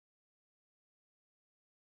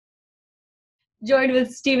joined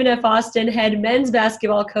with Stephen F. Austin, head men's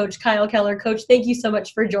basketball coach Kyle Keller. Coach, thank you so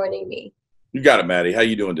much for joining me. You got it, Maddie. How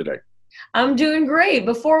you doing today? I'm doing great.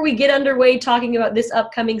 Before we get underway talking about this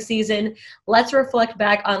upcoming season, let's reflect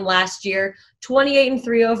back on last year.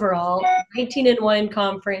 28-3 overall, 19-1 in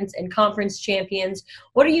conference and conference champions.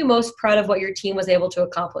 What are you most proud of what your team was able to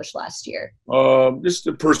accomplish last year? Just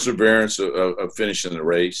the perseverance of finishing the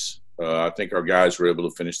race. I think our guys were able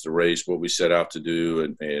to finish the race, what we set out to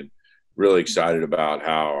do, and really excited about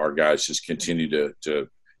how our guys just continue to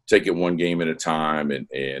take it one game at a time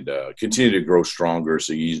and continue to grow stronger as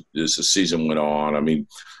the season went on. I mean,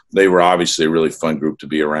 they were obviously a really fun group to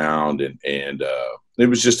be around, and it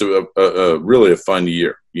was just a really a fun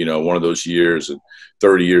year. You know, one of those years,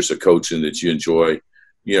 30 years of coaching that you enjoy.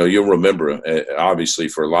 You know, you'll remember obviously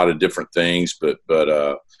for a lot of different things, but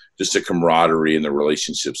just the camaraderie and the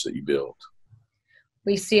relationships that you build.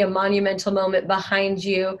 We see a monumental moment behind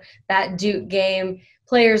you, that Duke game.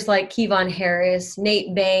 Players like Kevon Harris,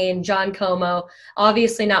 Nate Bain, John Como,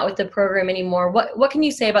 obviously not with the program anymore. What can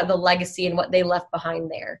you say about the legacy and what they left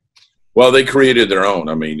behind there? Well, they created their own.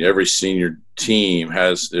 I mean, every senior team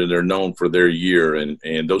they're known for their year,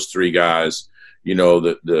 and those three guys, you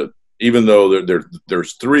know, even though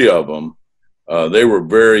there's three of them, they were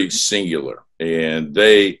very singular, and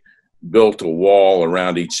they built a wall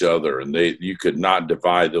around each other, and you could not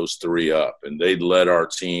divide those three up, and they led our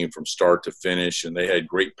team from start to finish, and they had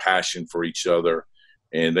great passion for each other,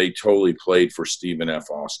 and they totally played for Stephen F.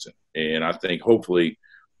 Austin. And I think hopefully,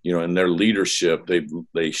 you know, in their leadership,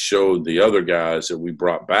 they showed the other guys that we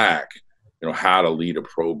brought back, you know, how to lead a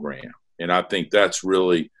program. And I think that's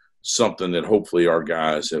really something that hopefully our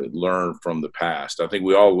guys have learned from the past. I think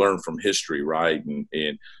we all learn from history, right?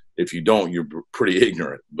 And if you don't, you're pretty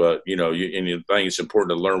ignorant. But, you know, I think it's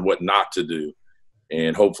important to learn what not to do.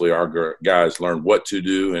 And hopefully our guys learn what to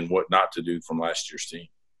do and what not to do from last year's team.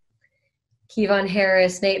 Kevon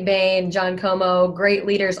Harris, Nate Bain, John Como, great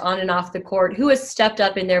leaders on and off the court. Who has stepped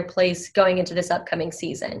up in their place going into this upcoming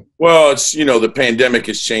season? Well, it's, you know, the pandemic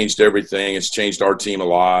has changed everything. It's changed our team a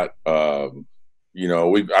lot. You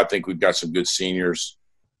know, I think we've got some good seniors.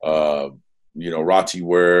 You know, Rati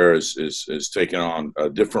Ware is taking on a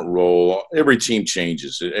different role. Every team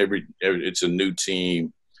changes. It's a new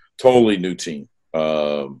team, totally new team.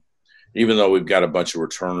 Even though we've got a bunch of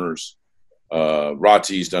returners,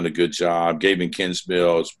 Rati's done a good job. Gavin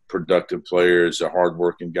Kinsmill is a productive player, is a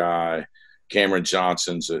hardworking guy. Cameron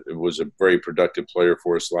Johnson was a very productive player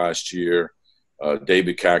for us last year.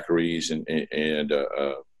 David Cacares and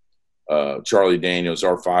Charlie Daniels,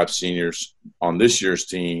 our five seniors on this year's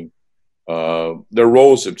team. Their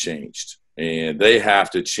roles have changed, and they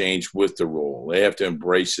have to change with the role. They have to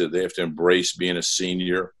embrace it. They have to embrace being a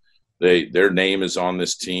senior. Their name is on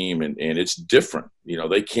this team, and it's different. You know,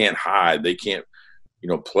 they can't hide. They can't, you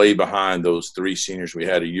know, play behind those three seniors we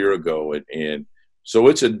had a year ago. And so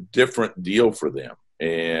it's a different deal for them.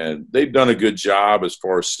 And they've done a good job as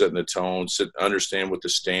far as setting the tone, understand what the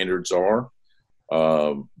standards are.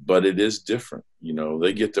 But it is different. You know,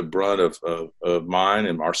 they get the brunt of mine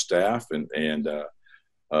and our staff, and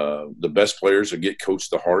the best players get coached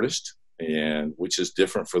the hardest, and which is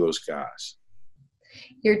different for those guys.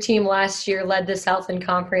 Your team last year led the Southland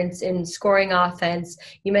Conference in scoring offense.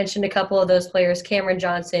 You mentioned a couple of those players, Cameron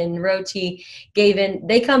Johnson, Roti, Gavin.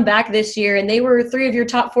 They come back this year, and they were three of your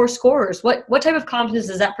top four scorers. What type of confidence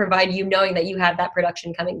does that provide you, knowing that you have that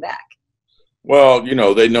production coming back? Well, you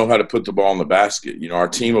know, they know how to put the ball in the basket. You know, our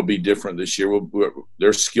team will be different this year.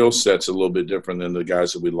 Their skill set's a little bit different than the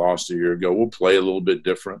guys that we lost a year ago. We'll play a little bit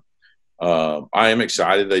different. I am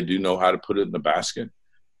excited they do know how to put it in the basket.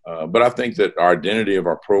 But I think that our identity of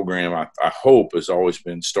our program, I hope, has always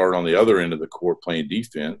been start on the other end of the court playing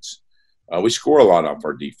defense. We score a lot off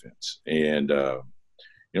our defense. And,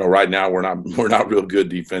 you know, right now we're not real good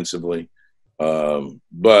defensively.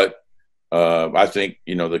 But I think,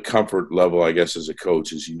 you know, the comfort level, I guess, as a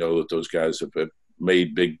coach is, you know, that those guys have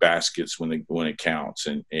made big baskets when it counts.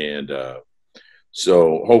 And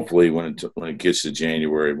so hopefully when it gets to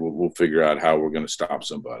January, we'll figure out how we're going to stop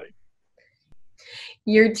somebody.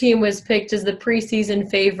 Your team was picked as the preseason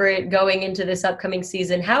favorite going into this upcoming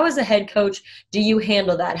season. How, as a head coach, do you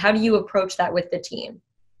handle that? How do you approach that with the team?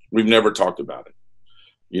 We've never talked about it.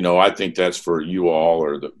 You know, I think that's for you all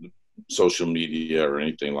or the social media or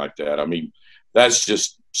anything like that. I mean, that's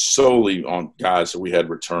just solely on guys that we had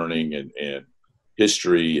returning and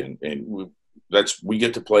history, and we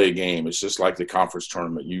get to play a game. It's just like the conference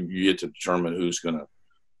tournament. You get to determine who's going to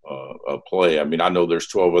play. I mean, I know there's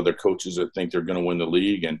 12 other coaches that think they're going to win the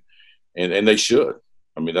league, and they should.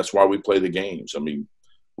 I mean, that's why we play the games. I mean,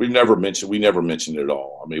 we never mentioned it at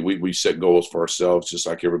all. I mean, we set goals for ourselves just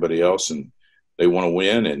like everybody else, and they want to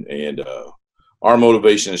win. And our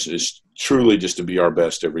motivation is truly just to be our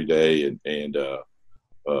best every day. And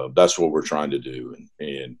that's what we're trying to do.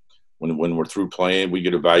 And when we're through playing, we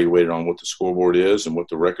get evaluated on what the scoreboard is and what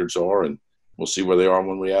the records are, and we'll see where they are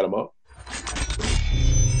when we add them up.